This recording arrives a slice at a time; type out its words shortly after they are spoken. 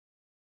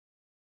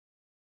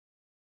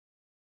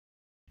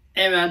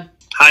Hey man,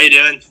 How you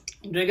doing?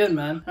 I'm doing good,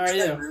 man. How are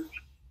you?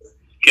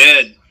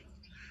 Good.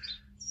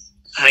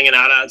 Hanging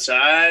out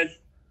outside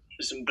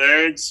with some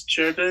birds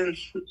chirping.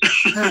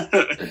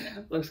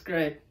 Looks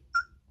great.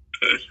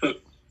 But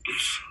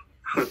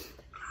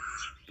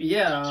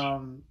yeah,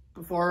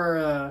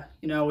 before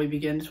we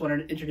begin, just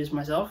wanted to introduce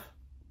myself.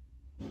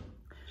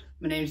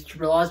 My name is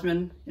Jibril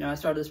Osman. I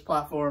started this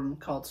platform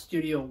called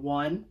Studio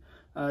One.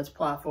 It's a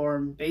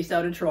platform based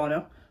out in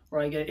Toronto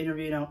where I get to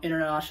interview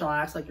international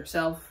acts like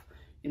yourself.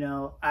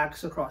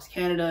 Acts across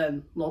Canada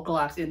and local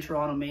acts in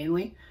Toronto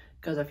mainly,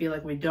 because I feel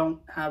like we don't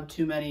have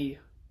too many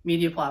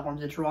media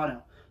platforms in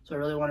Toronto. So I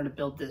really wanted to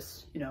build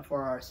this,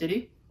 for our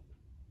city.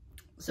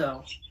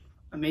 So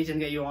amazing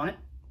to get you on it.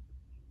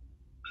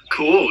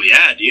 Cool.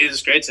 Yeah, dude.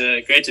 It's great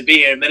to be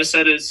here.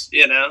 Minnesota's,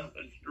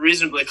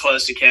 reasonably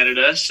close to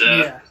Canada, so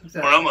Yeah,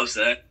 exactly. we're almost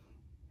there.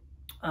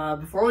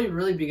 Before we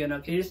really begin,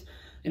 can you just,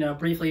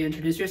 briefly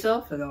introduce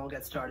yourself and then we'll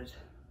get started?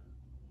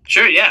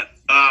 Sure, yeah.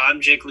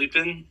 I'm Jake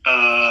Luppen.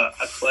 I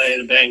play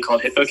in a band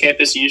called Hippo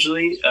Campus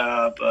usually,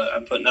 but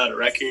I'm putting out a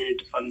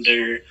record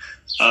under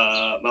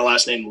my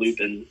last name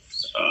Lupin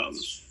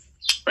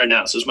right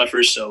now. So it's my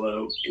first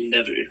solo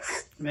endeavor.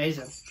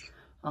 Amazing.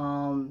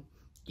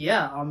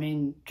 Yeah, I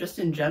mean, just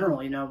in general,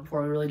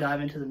 before we really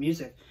dive into the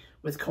music,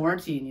 with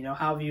quarantine,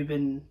 how have you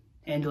been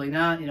handling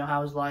that?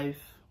 How's life?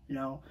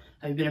 Have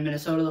you been in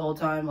Minnesota the whole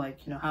time?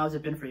 How has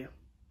it been for you?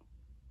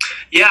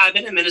 Yeah, I've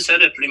been in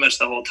Minnesota pretty much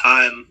the whole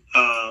time.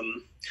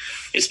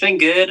 It's been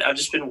good. I've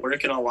just been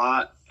working a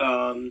lot.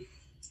 In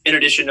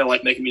addition to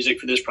making music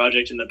for this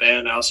project and the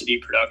band, I also do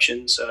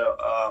production. So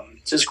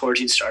since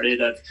quarantine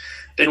started, I've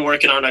been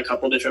working on a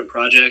couple different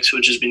projects,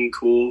 which has been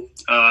cool.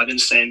 I've been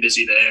staying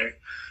busy there.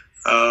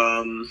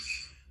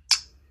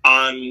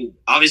 On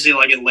obviously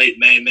in late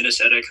May,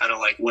 Minnesota kind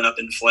of went up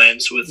in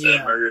flames with the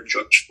murder of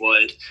George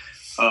Floyd.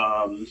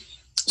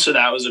 So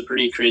that was a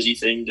pretty crazy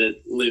thing to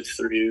live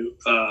through.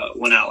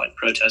 Went out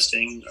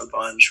protesting a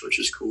bunch, which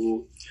is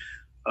cool.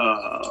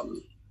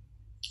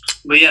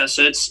 But yeah,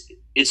 so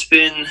it's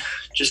been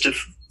just a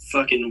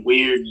fucking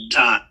weird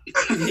time.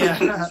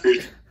 Yeah.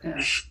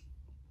 Yeah.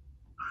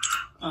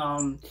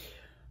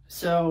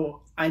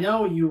 So I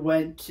know you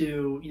went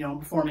to,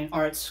 performing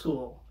arts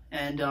school,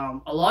 and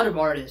a lot of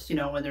artists,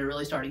 when they're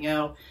really starting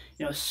out,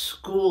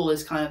 school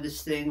is kind of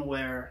this thing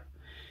where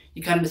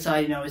you kind of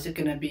decide, is it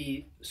going to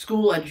be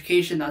school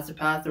education, that's the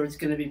path, or it's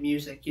going to be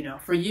music?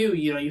 For you,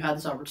 you had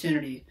this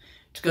opportunity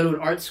to go to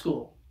an art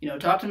school.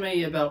 Talk to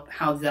me about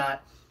how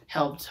that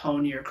helped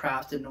hone your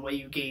craft and the way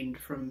you gained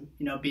from,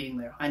 being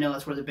there. I know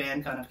that's where the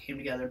band kind of came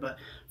together, but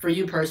for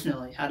you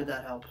personally, how did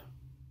that help?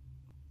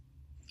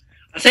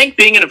 I think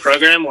being in a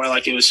program where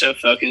it was so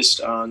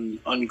focused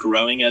on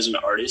growing as an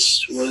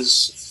artist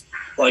was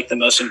the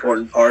most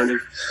important part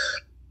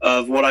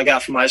of what I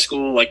got from high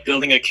school.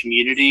 Building a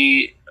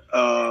community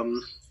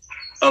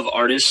of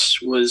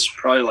artists was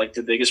probably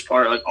the biggest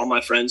part. All my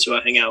friends who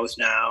I hang out with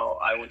now,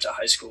 I went to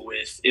high school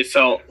with. It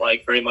felt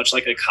very much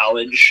like a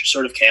college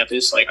sort of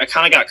campus. I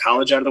kind of got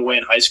college out of the way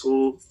in high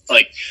school.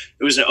 It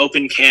was an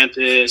open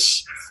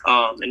campus,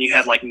 and you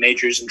had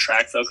majors and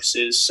track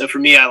focuses. So for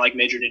me, I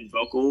majored in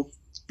vocal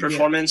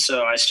performance.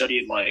 So I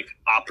studied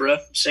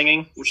opera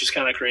singing, which is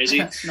kind of crazy.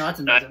 No, that's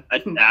amazing. I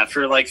did that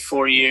for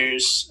 4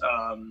 years.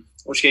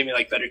 Which gave me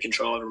better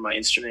control over my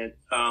instrument.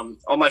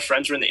 All my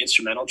friends were in the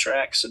instrumental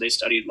track, so they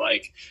studied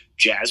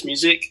jazz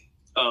music.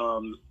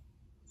 So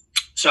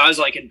I was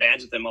in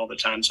bands with them all the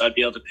time, so I'd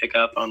be able to pick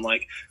up on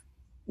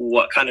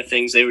what kind of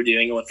things they were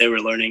doing and what they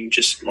were learning,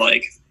 just by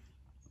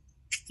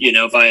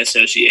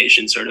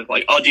association, sort of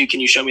oh dude, can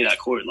you show me that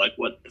chord?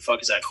 What the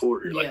fuck is that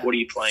chord? Or what are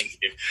you playing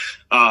here?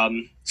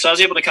 So I was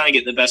able to kind of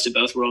get the best of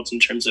both worlds in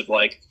terms of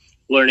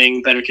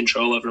learning better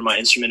control over my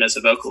instrument as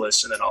a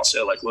vocalist, and then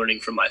also learning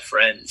from my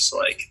friends,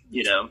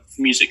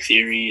 music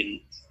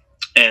theory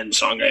and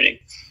songwriting.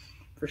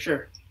 For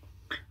sure.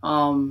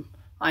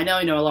 I know,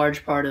 a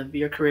large part of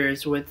your career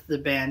is with the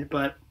band,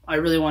 but I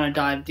really want to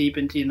dive deep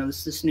into,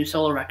 this new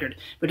solo record.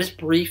 But just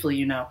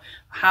briefly,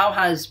 how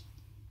has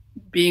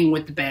being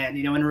with the band,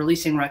 and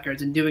releasing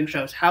records and doing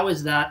shows, how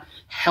has that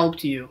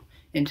helped you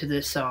into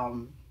this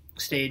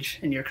stage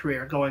in your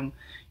career, going,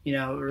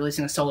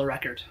 releasing a solo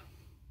record?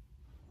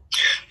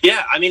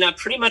 Yeah, I mean, I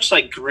pretty much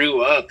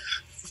grew up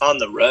on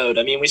the road.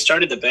 I mean, we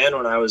started the band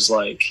when I was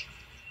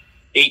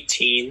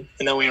 18,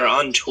 and then we were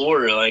on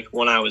tour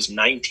when I was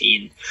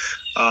 19.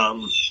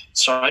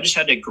 So I just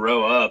had to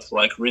grow up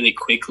really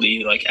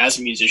quickly, as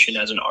a musician,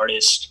 as an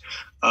artist.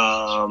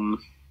 And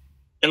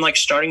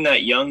starting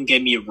that young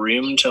gave me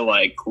room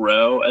to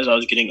grow as I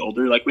was getting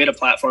older. We had a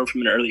platform from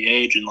an early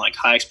age and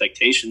high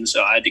expectations,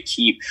 so I had to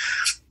keep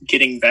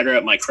getting better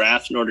at my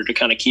craft in order to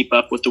kind of keep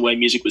up with the way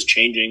music was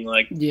changing.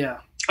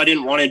 I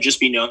didn't want to just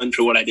be known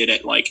for what I did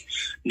at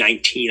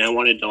 19. I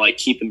wanted to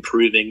keep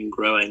improving and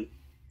growing.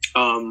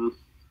 So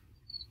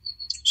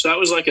that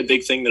was a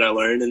big thing that I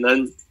learned. And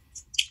then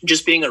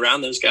just being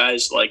around those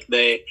guys,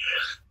 they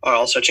are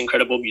all such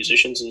incredible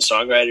musicians and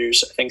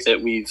songwriters. I think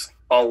that we've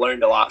all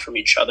learned a lot from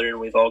each other, and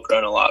we've all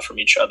grown a lot from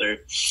each other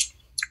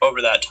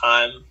over that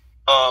time.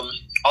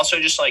 also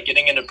just like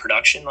getting into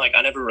production. Like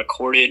I never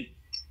recorded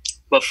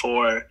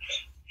before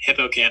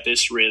Hippo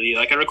Campus, really.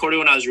 Like I recorded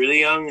when I was really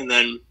young, and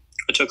then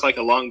I took like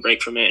a long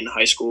break from it in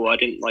high school. I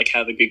didn't like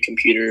have a good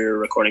computer or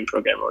recording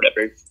program or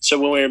whatever. So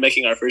when we were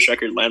making our first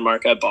record,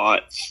 Landmark, I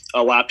bought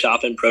a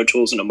laptop and Pro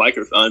Tools and a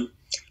microphone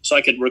so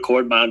I could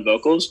record my own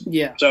vocals.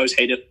 Yeah. So I always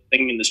hated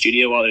singing in the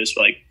studio while there's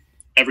like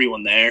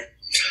everyone there.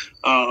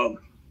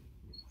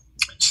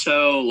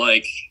 So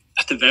like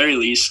at the very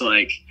least,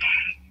 like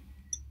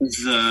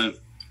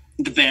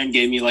the band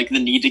gave me like the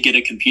need to get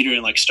a computer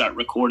and like start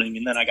recording,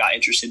 and then I got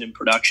interested in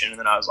production, and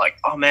then I was like,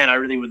 oh man, I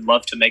really would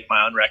love to make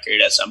my own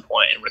record at some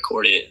point and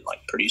record it and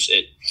like produce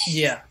it.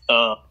 Yeah.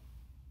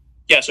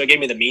 So it gave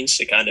me the means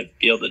to kind of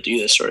be able to do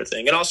this sort of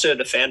thing, and also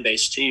the fan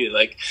base too,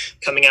 like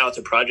coming out with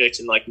a project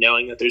and like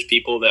knowing that there's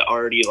people that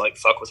already like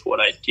fuck with what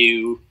I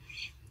do,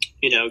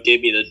 you know,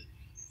 gave me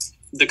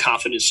the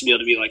confidence to be able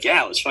to be like,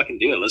 yeah, let's fucking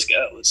do it, let's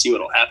go, let's see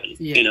what'll happen.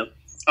 Yeah. You know,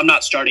 I'm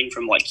not starting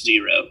from like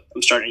zero,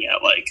 I'm starting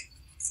at like,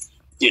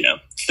 you know,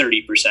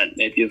 30%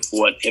 maybe of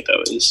what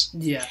Hippo is.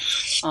 Yeah.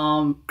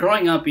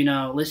 Growing up, you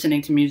know,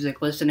 listening to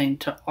music, listening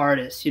to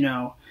artists, you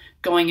know,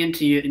 going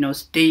into, you know,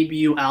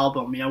 debut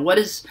album, you know, what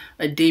does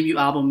a debut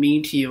album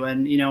mean to you?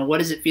 And, you know, what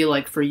does it feel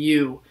like for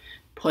you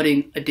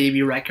putting a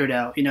debut record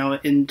out, you know,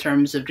 in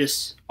terms of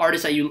just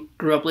artists that you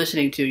grew up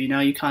listening to? You know,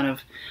 you kind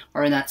of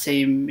are in that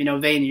same, you know,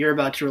 vein. You're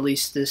about to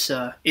release this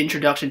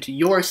introduction to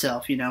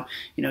yourself, you know,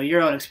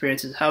 your own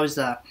experiences. How is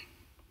that?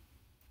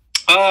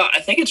 I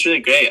think it's really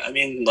great. I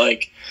mean,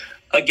 like,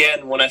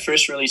 again, when I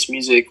first released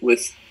music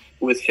with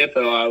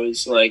Hippo, I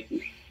was like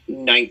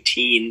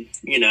 19,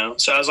 you know,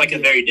 so I was like a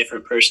very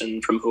different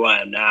person from who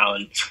I am now.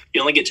 And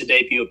you only get to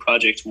debut a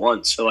project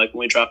once. So like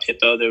when we dropped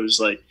Hippo, there was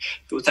like,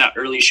 with that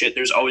early shit,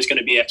 there's always going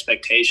to be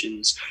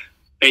expectations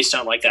based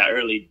on like that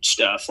early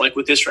stuff. Like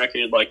with this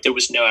record, like there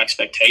was no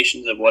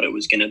expectations of what it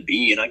was going to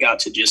be. And I got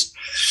to just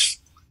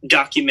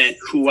document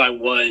who I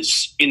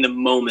was in the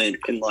moment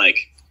and like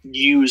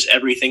use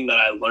everything that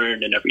I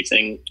learned and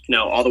everything, you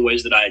know, all the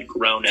ways that I had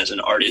grown as an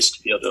artist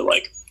to be able to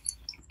like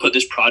put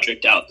this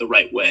project out the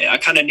right way. I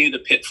kind of knew the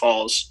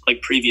pitfalls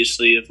like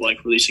previously of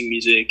like releasing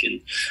music,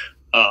 and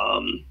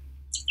I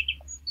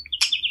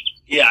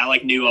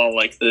like knew all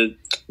like the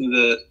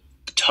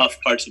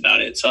tough parts about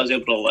it. So I was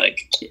able to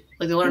like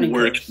the learning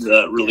work curves.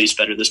 The release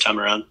better this time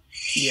around.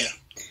 Yeah.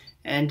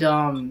 And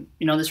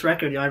you know, this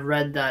record, you know, I've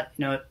read that,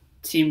 you know, it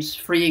seems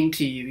freeing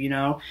to you, you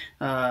know.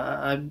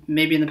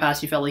 Maybe in the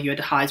past you felt like you had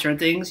to hide certain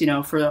things, you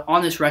know,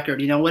 on this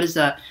record, you know, what does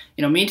that,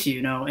 you know, mean to you,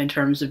 you know, in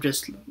terms of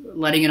just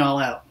letting it all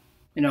out,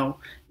 you know?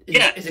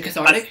 Is it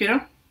cathartic, you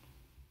know?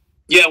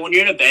 Yeah, when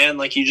you're in a band,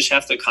 like, you just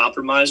have to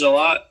compromise a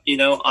lot, you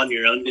know, on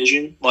your own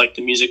vision. Like,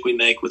 the music we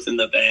make within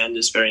the band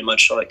is very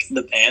much like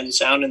the band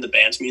sound and the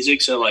band's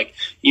music. So like,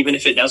 even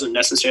if it doesn't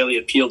necessarily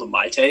appeal to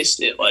my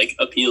taste, it like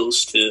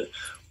appeals to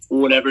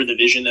whatever the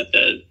vision that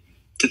the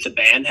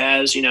band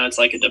has. You know, it's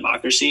like a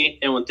democracy.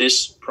 And with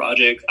this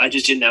project, I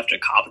just didn't have to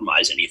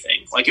compromise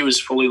anything. Like, it was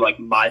fully like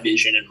my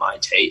vision and my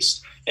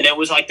taste. And it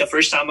was like the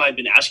first time I'd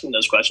been asking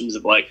those questions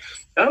of like,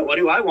 oh, what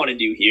do I want to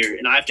do here?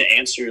 And I have to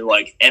answer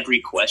like every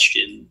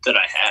question that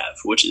I have,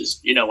 which is,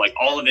 you know, like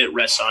all of it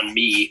rests on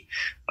me,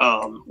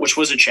 which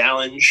was a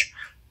challenge,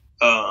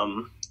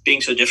 being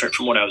so different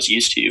from what I was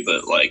used to.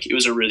 But like, it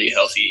was a really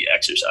healthy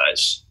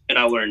exercise, and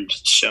I learned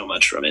so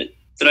much from it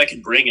that I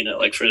could bring into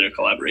like further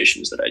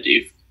collaborations that I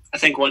do. I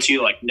think once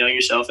you like know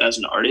yourself as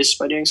an artist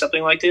by doing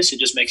something like this, it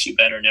just makes you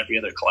better in every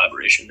other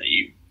collaboration that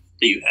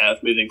you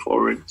have moving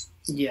forward.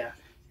 Yeah.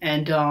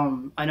 And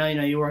I know, you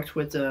know, you worked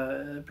with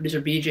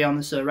producer BJ on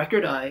this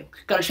record. I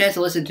got a chance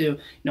to listen to, you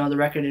know, the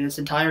record in its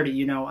entirety.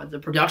 You know, the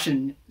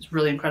production is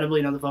really incredible.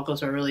 You know, the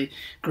vocals are really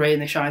great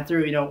and they shine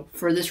through. You know,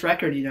 for this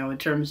record, you know, in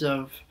terms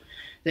of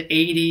the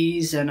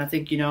 80s, and I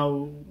think, you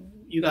know,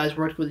 you guys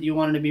worked with, you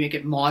wanted to make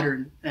it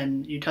modern,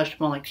 and you touched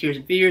upon like Tears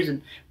and Fears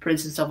and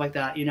Prince and stuff like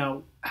that. You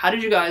know, how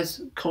did you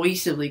guys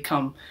cohesively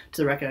come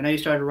to the record? I know you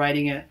started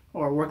writing it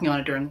or working on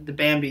it during the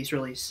Bambi's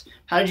release.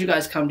 How did you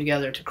guys come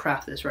together to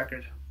craft this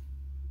record?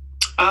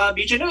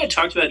 BJ and I had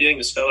talked about doing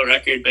a solo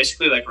record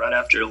basically like right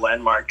after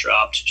Landmark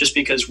dropped, just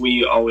because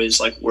we always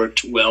like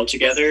worked well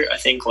together. I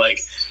think like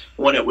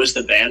when it was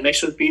the band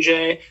mix with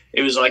BJ,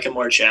 it was like a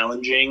more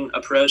challenging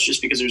approach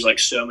just because there's like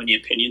so many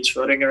opinions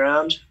floating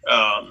around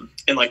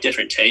and like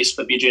different tastes,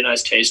 but BJ and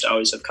I's taste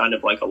always have kind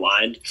of like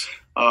aligned.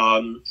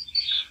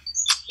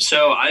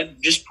 So I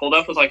just pulled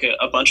up with like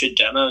a bunch of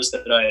demos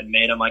that I had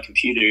made on my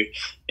computer,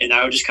 and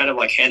I would just kind of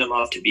like hand them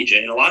off to BJ.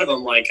 And a lot of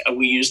them, like,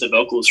 we use the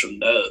vocals from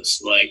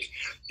those. Like,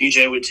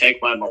 BJ would take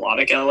my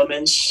melodic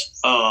elements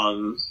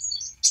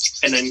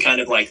and then kind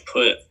of like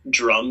put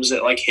drums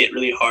that like hit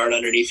really hard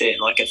underneath it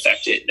and like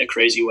affect it in a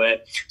crazy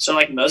way. So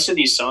like most of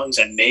these songs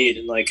I made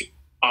and like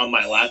on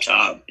my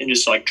laptop and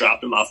just like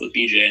dropped them off with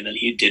BJ, and then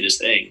he did his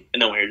thing.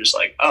 And then we were just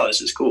like, oh,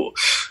 this is cool.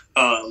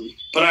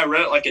 But I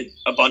wrote like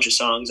a bunch of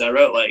songs. I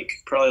wrote like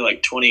probably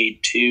like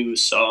 22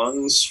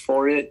 songs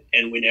for it,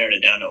 and we narrowed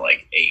it down to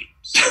like 8.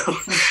 So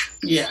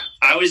yeah,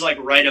 I always like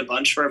write a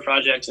bunch for a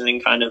project and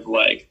then kind of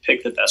like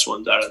pick the best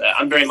ones out of that.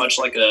 I'm very much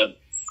like a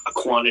a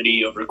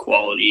quantity over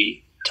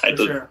quality type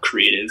of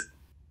creative.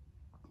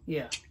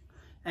 Yeah.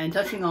 And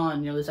touching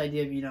on, this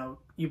idea of,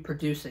 you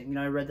producing,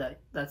 I read that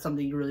that's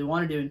something you really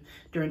want to do, and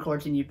during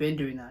quarantine you've been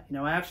doing that.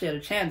 I actually had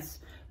a chance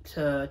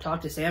to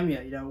talk to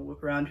Samia,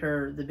 around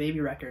the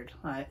baby record.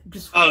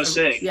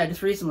 Sick. Yeah,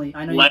 just recently.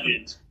 I know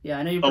legend.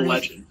 I know you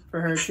produced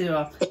for her too.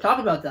 Talk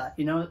about that,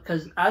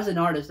 because as an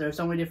artist, there are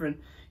so many different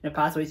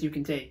pathways you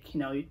can take.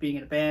 Being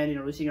in a band,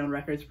 releasing your own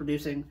records,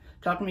 producing.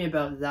 Talk to me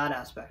about that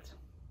aspect.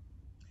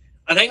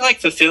 I think like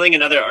fulfilling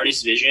another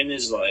artist's vision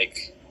is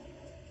like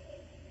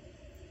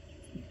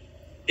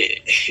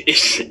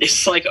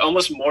it's like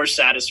almost more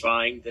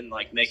satisfying than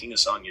like making a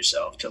song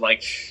yourself. To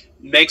like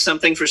make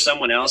something for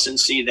someone else and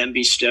see them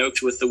be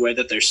stoked with the way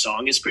that their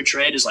song is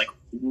portrayed is like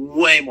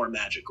way more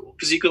magical,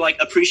 because you could like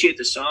appreciate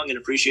the song and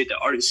appreciate the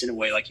artist in a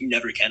way like you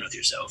never can with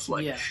yourself.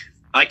 Like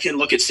I can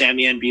look at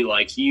Sammy and be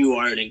like, you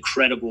are an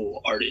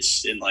incredible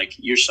artist, and like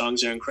your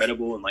songs are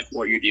incredible, and like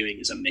what you're doing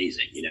is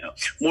amazing,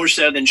 more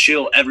so than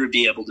she'll ever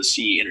be able to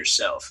see in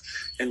herself.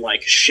 And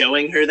like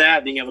showing her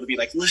that, being able to be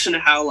like, listen to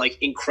how like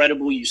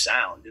incredible you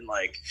sound, and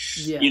like,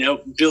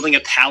 building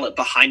a palette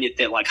behind it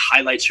that like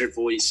highlights her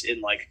voice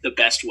in like the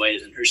best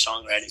ways and her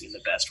songwriting in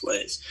the best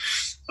ways.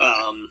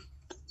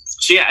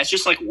 So yeah, it's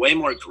just like way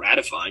more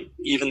gratifying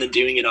even than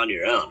doing it on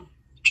your own.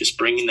 Just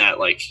bringing that,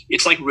 like,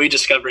 it's like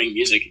rediscovering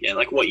music again,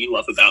 like what you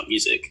love about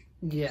music.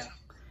 Yeah.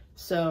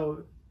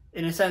 So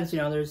in a sense,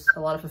 there's a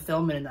lot of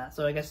fulfillment in that.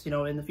 So I guess,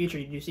 in the future,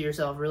 do you see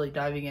yourself really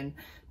diving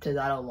into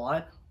that a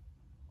lot?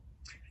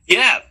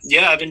 Yeah,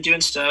 I've been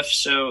doing stuff.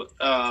 So,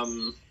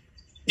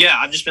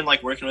 I've just been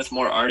like working with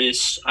more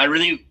artists. I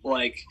really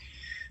like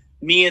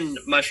me and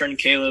my friend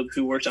Caleb,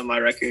 who worked on my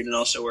record and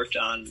also worked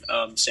on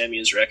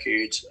Sammy's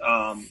record,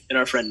 and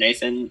our friend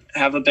Nathan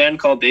have a band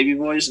called Baby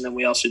Boys. And then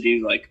we also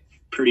do like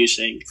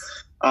producing.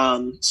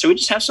 So we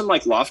just have some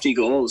like lofty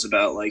goals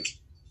about like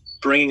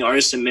bringing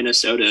artists in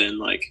Minnesota and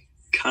like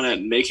kind of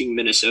making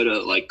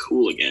Minnesota like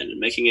cool again, and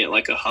making it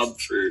like a hub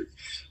for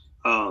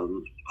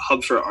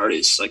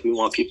artists. Like we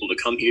want people to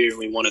come here, and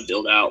we want to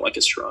build out like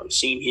a strong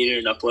scene here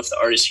and uplift the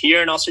artists here,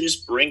 and also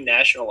just bring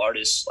national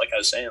artists, like I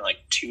was saying, like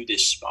to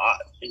this spot,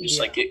 and just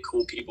like get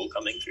cool people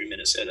coming through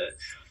Minnesota,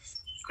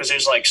 because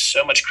there's like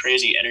so much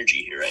crazy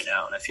energy here right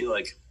now, and I feel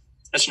like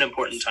that's an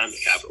important time to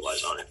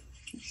capitalize on it.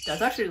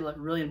 That's actually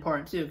really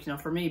important too.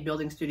 For me,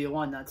 building Studio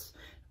One, that's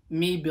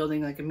me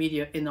building like a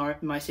media in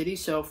my city.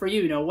 So for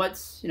you,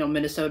 what's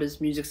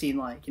Minnesota's music scene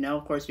like?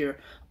 Of course you're a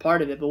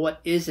part of it, but what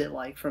is it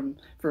like from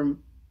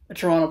a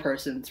Toronto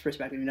person's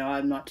perspective?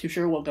 I'm not too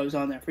sure what goes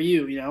on there for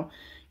you.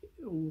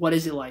 What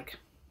is it like?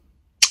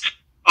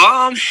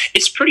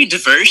 It's pretty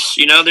diverse.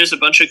 There's a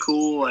bunch of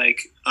cool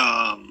like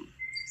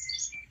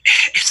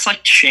it's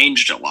like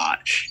changed a lot.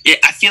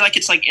 I feel like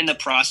it's like in the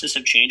process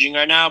of changing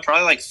right now.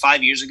 Probably like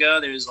 5 years ago,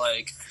 there was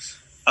like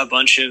a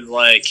bunch of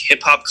like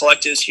hip hop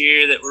collectives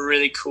here that were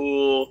really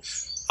cool.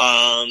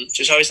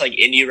 There's always like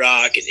indie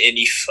rock and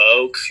indie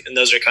folk, and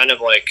those are kind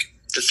of like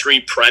the three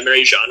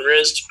primary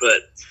genres.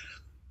 But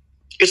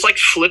it's like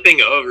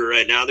flipping over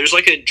right now. There's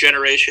like a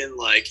generation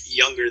like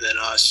younger than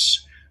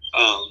us,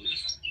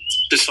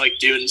 just like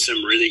doing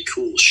some really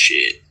cool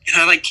shit.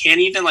 And I like can't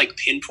even like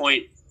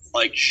pinpoint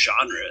like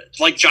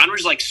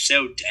genre's like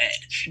so dead.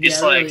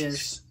 It's like really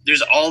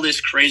there's all this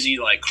crazy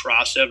like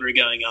crossover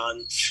going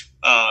on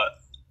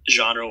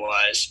genre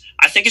wise.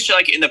 I think it's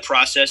like in the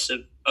process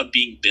of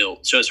being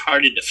built, so it's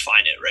hard to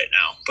define it right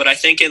now. But I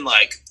think in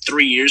like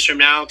 3 years from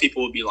now,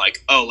 people will be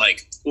like, oh,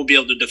 like we'll be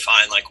able to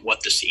define like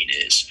what the scene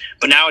is.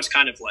 But now it's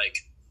kind of like,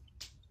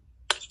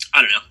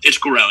 I don't know, it's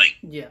growing.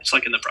 Yeah, it's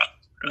like in the process.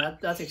 Right?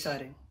 That's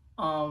exciting.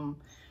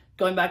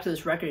 Going back to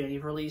this record,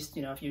 you've released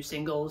a few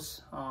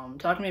singles.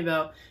 Talk to me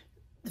about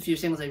the few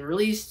singles that you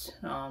released.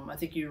 I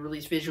think you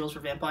released visuals for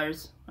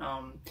Vampires.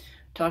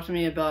 Talk to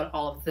me about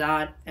all of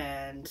that.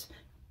 And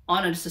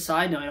on just a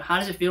side note, how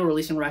does it feel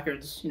releasing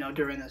records,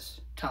 during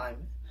this time,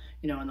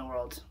 in the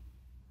world?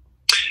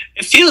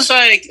 It feels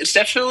like it's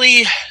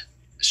definitely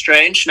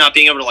strange not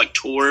being able to like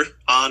tour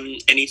on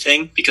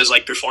anything, because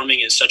like performing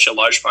is such a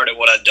large part of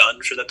what I've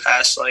done for the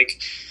past like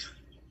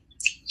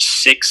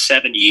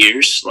 6-7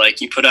 years.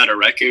 Like you put out a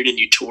record and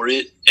you tour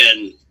it,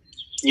 and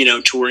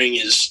touring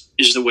is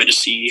the way to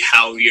see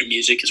how your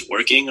music is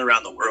working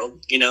around the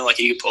world. Like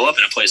you can pull up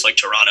in a place like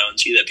Toronto and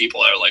see that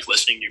people are like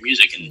listening to your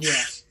music, and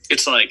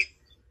it's like,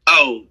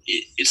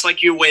 it's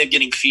like your way of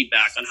getting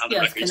feedback on how the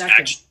record's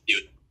actually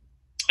doing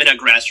in a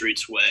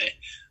grassroots way.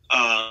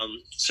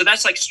 So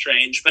that's like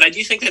strange, but I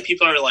do think that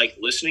people are like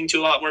listening to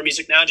a lot more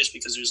music now, just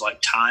because there's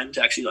like time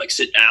to actually like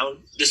sit down.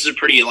 This is a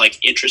pretty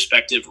like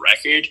introspective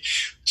record,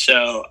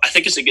 so I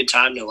think it's a good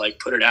time to like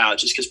put it out,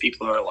 just because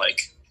people are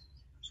like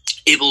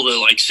able to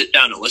like sit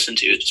down and listen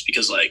to it, just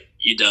because like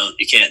you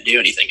can't do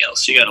anything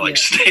else. You gotta like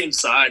stay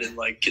inside and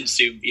like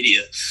consume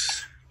media.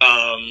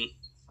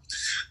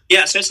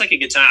 So it's like a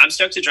good time. I'm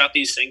stoked to drop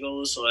these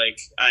singles. Like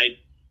I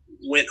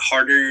went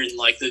harder in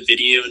like the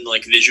video and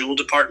like visual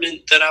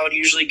department than I would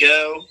usually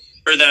go.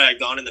 or that I'd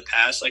gone in the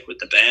past, like with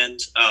the band.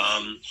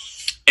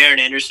 Aaron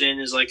Anderson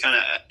is like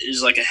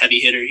a heavy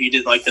hitter. He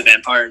did like the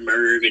Vampire and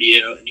Murder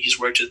video, and he's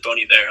worked with Bon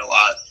Iver a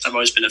lot. I've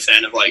always been a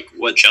fan of like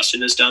what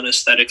Justin has done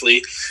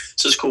aesthetically,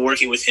 so it's cool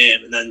working with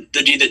him. And then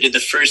the dude that did the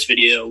first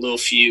video, Lil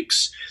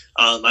Fuchs,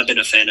 I've been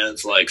a fan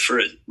of like for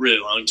a really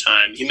long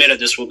time. He made a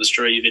 "This Will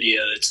Destroy You"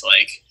 video that's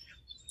like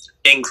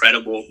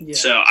incredible. Yeah.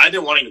 So I've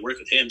been wanting to work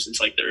with him since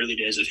like the early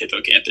days of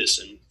Hippo Campus,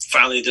 and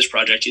finally this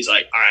project, he's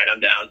like, all right, I'm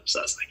down. So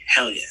I was like,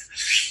 hell yeah.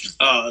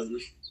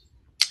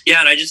 Yeah,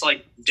 and I just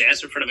like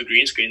danced in front of a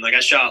green screen. Like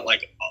I shot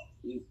like,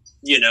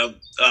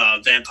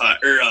 Vampire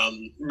or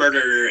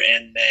Murder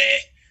and May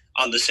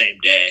on the same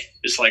day.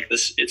 It's like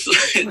this.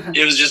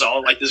 It was just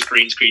all like this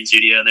green screen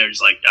studio, and they're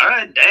just like, all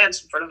right,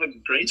 dance in front of a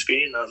green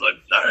screen. And I was like,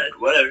 all right,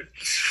 whatever.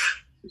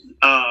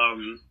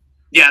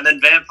 Yeah, and then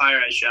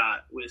Vampire I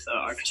shot with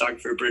our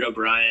photographer Britt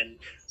O'Brien.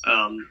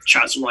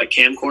 Shot some like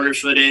camcorder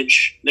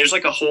footage. There's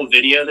like a whole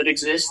video that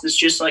exists. It's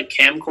just like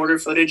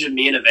camcorder footage of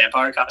me in a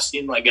vampire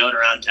costume, like going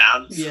around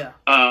town. Yeah.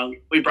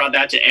 We brought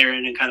that to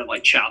Aaron and kind of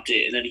like chopped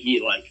it, and then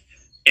he like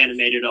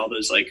animated all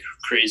those like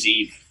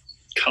crazy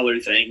color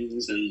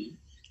things, and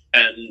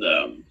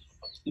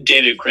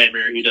David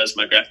Kramer, who does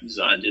my graphic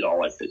design, did all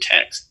like the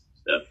text.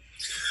 So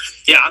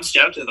yeah, I'm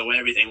stoked with the way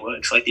everything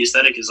looks. Like the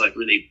aesthetic is like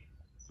really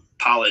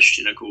polished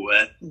in a cool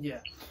way.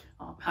 Yeah.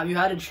 Have you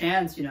had a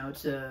chance,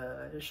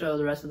 to show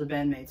the rest of the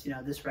bandmates,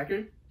 this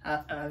record?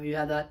 Have you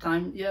had that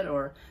time yet,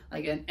 or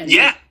like?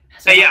 Yeah,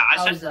 so yeah.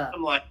 I sent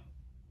them like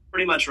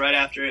pretty much right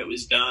after it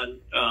was done,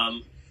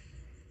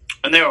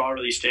 and they were all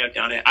really stoked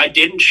on it. I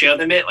didn't show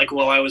them it like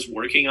while I was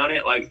working on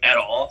it, like at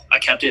all. I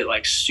kept it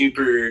like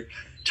super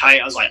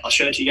tight. I was like, I'll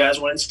show it to you guys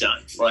when it's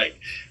done. Like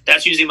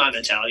that's usually my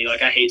mentality.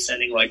 Like I hate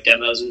sending like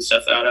demos and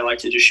stuff out. I like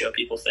to just show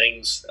people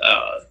things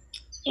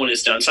when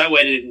it's done. So I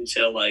waited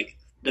until like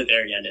the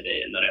very end of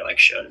it, and then I like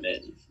showed them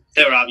it. And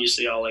they were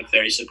obviously all like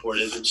very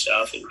supportive and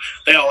stuff, and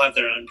they all have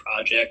their own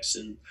projects,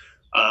 and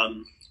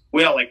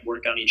we all like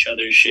work on each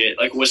other's shit.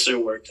 Like Whistler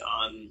worked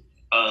on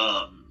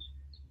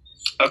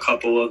a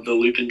couple of the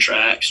Lupin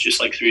tracks,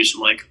 just like threw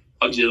some like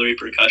auxiliary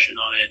percussion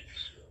on it.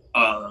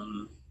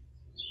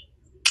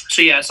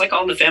 So yeah, it's like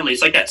all in the family.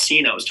 It's like that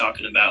scene I was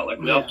talking about. Like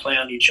we all play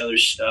on each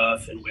other's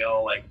stuff, and we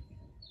all like,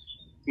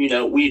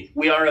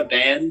 we are a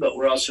band, but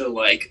we're also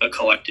like a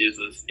collective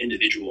of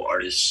individual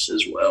artists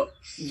as well.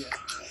 Yeah.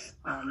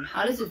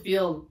 How does it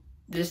feel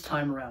this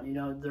time around?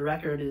 The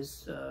record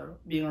is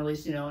being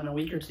released, in a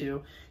week or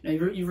two.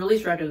 You've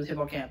released records with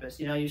Hippo Campus.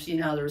 You've seen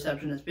how the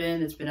reception has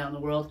been. It's been out in the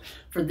world.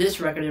 For this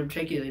record in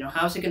particular,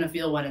 how's it going to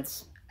feel when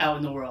it's out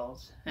in the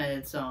world and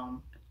it's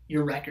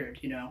your record?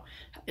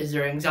 Is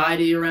there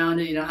anxiety around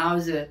it? How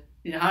is it?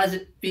 How does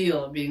it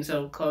feel being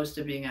so close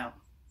to being out?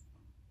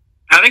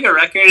 Having a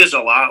record is a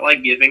lot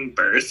like giving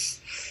birth.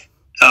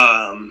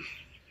 And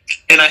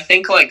I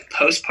think like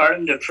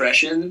postpartum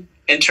depression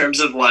in terms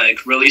of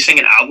like releasing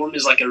an album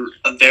is like a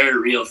very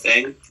real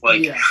thing.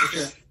 Like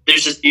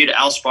there's this dude,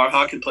 Al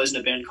Sparhawk, who plays in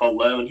a band called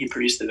Low, and he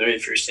produced the very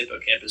first Hippo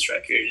Campus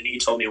record. And he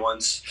told me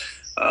once,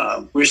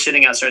 we were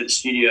sitting outside the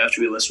studio after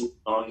we listened to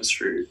songs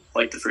for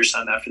like the first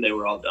time after they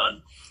were all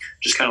done,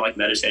 just kind of like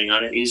meditating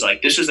on it. And he's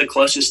like, this is the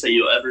closest that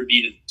you'll ever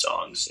be to the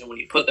songs. And when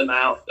you put them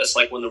out, that's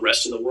like when the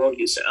rest of the world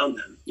gets to own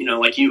them.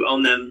 Like you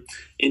own them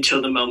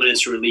until the moment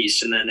it's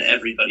released, and then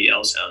everybody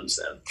else owns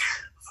them.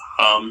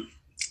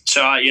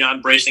 So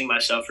I'm bracing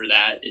myself for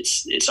that.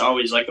 It's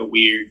always like a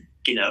weird,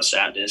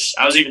 sadness.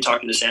 I was even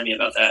talking to Sammy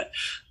about that.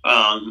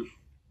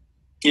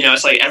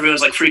 It's like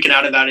everyone's like freaking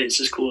out about it. It's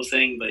this cool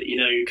thing, but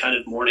you're kind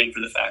of mourning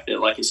for the fact that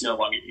like it's no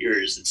longer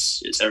yours.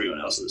 It's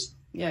everyone else's.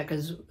 Yeah,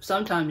 because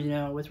sometimes,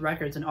 with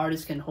records, an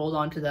artist can hold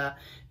on to that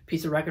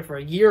piece of record for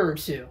a year or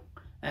two.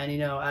 And,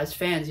 as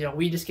fans,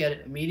 we just get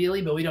it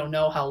immediately, but we don't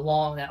know how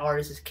long that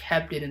artist has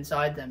kept it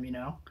inside them,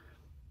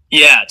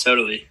 Yeah,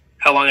 totally.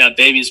 How long that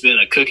baby's been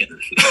cooking.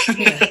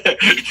 Yeah,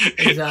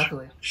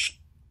 exactly.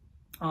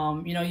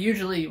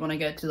 Usually when I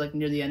get to like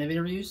near the end of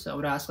interviews, I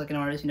would ask like an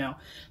artist,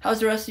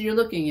 how's the rest of your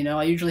looking?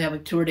 I usually have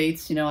like tour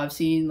dates, I've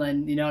seen,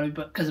 and,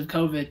 but because of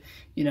COVID,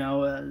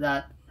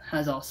 that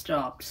has all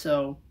stopped.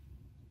 So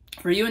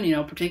for you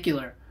in,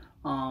 particular,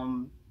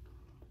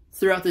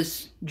 throughout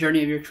this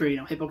journey of your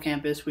career, Hippo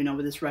Campus, we know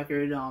with this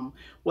record,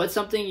 what's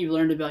something you've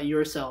learned about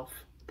yourself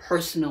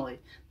personally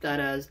that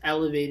has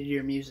elevated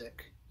your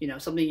music?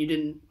 Something you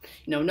didn't,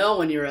 know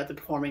when you were at the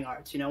performing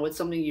arts. What's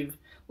something you've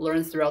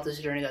learned throughout this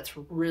journey that's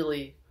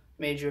really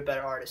made you a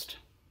better artist?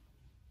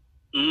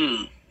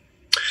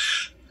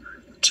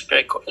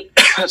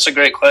 That's a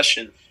great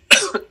question.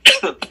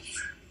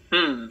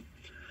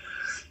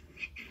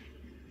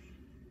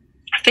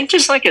 I think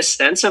just like a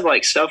sense of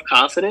like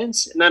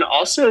self-confidence, and then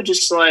also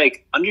just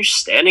like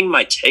understanding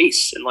my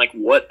tastes and like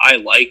what I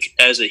like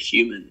as a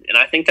human. And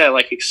I think that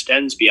like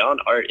extends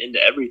beyond art into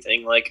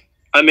everything. Like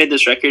I made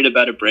this record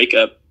about a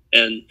breakup,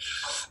 and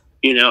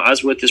I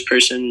was with this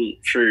person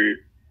for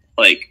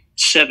like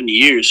 7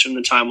 years, from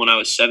the time when I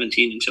was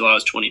 17 until I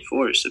was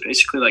 24. So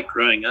basically like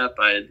growing up,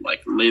 I had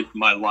like lived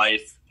my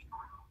life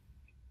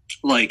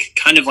like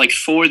kind of like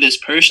for this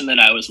person that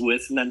I was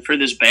with, and then for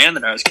this band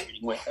that I was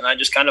creating with, and I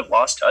just kind of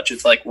lost touch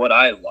with like what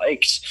I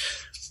liked,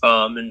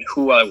 and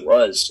who I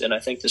was. And I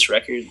think this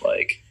record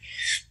like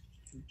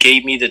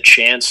gave me the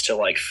chance to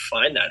like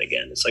find that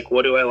again. It's like,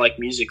 what do I like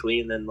musically?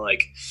 And then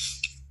like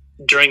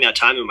during that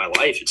time in my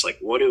life, it's like,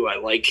 what do I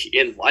like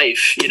in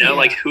life? You know,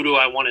 like who do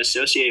I want to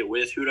associate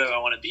with? Who do I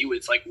want to be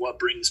with? Like what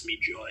brings me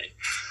joy?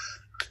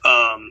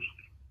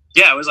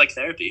 Yeah, it was like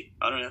therapy.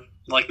 I don't know.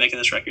 Like making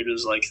this record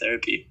was like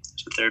therapy.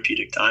 It's a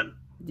therapeutic time.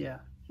 Yeah.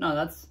 No,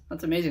 that's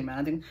amazing, man.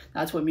 I think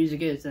that's what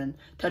music is. And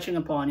touching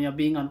upon, you know,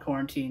 being on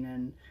quarantine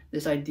and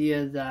this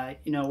idea that,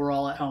 you know, we're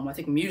all at home. I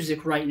think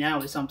music right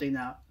now is something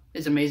that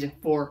is amazing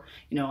for,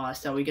 you know,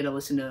 us, that we get to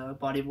listen to a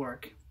body of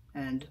work.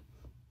 And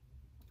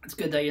it's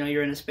good that, you know,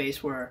 you're in a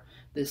space where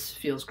this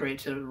feels great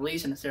to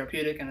release and it's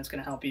therapeutic and it's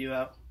going to help you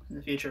out in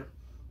the future.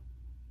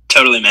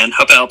 Totally, man.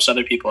 Hope it helps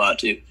other people out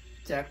too.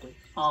 Exactly.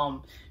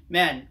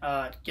 Man,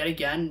 yet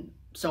again,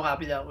 so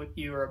happy that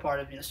you were a part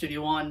of, you know,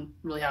 Studio One.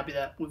 Really happy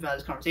that we've had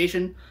this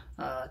conversation.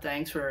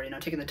 Thanks for, you know,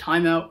 taking the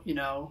time out, you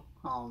know.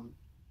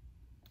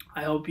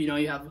 I hope, you know,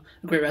 you have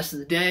a great rest of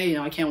the day. You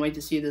know, I can't wait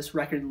to see this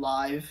record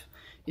live.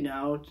 You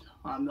know,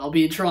 I'll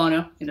be in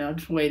Toronto, you know,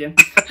 just waiting.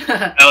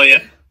 Hell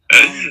yeah.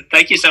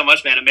 Thank you so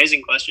much, man.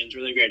 Amazing questions.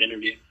 Really great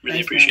interview.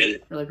 Really appreciate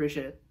it. Really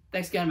appreciate it.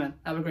 Thanks again, man.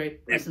 Have a great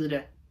rest of the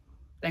day.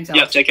 Thanks,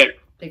 Alex. Yeah, take care.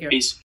 Take care.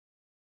 Peace.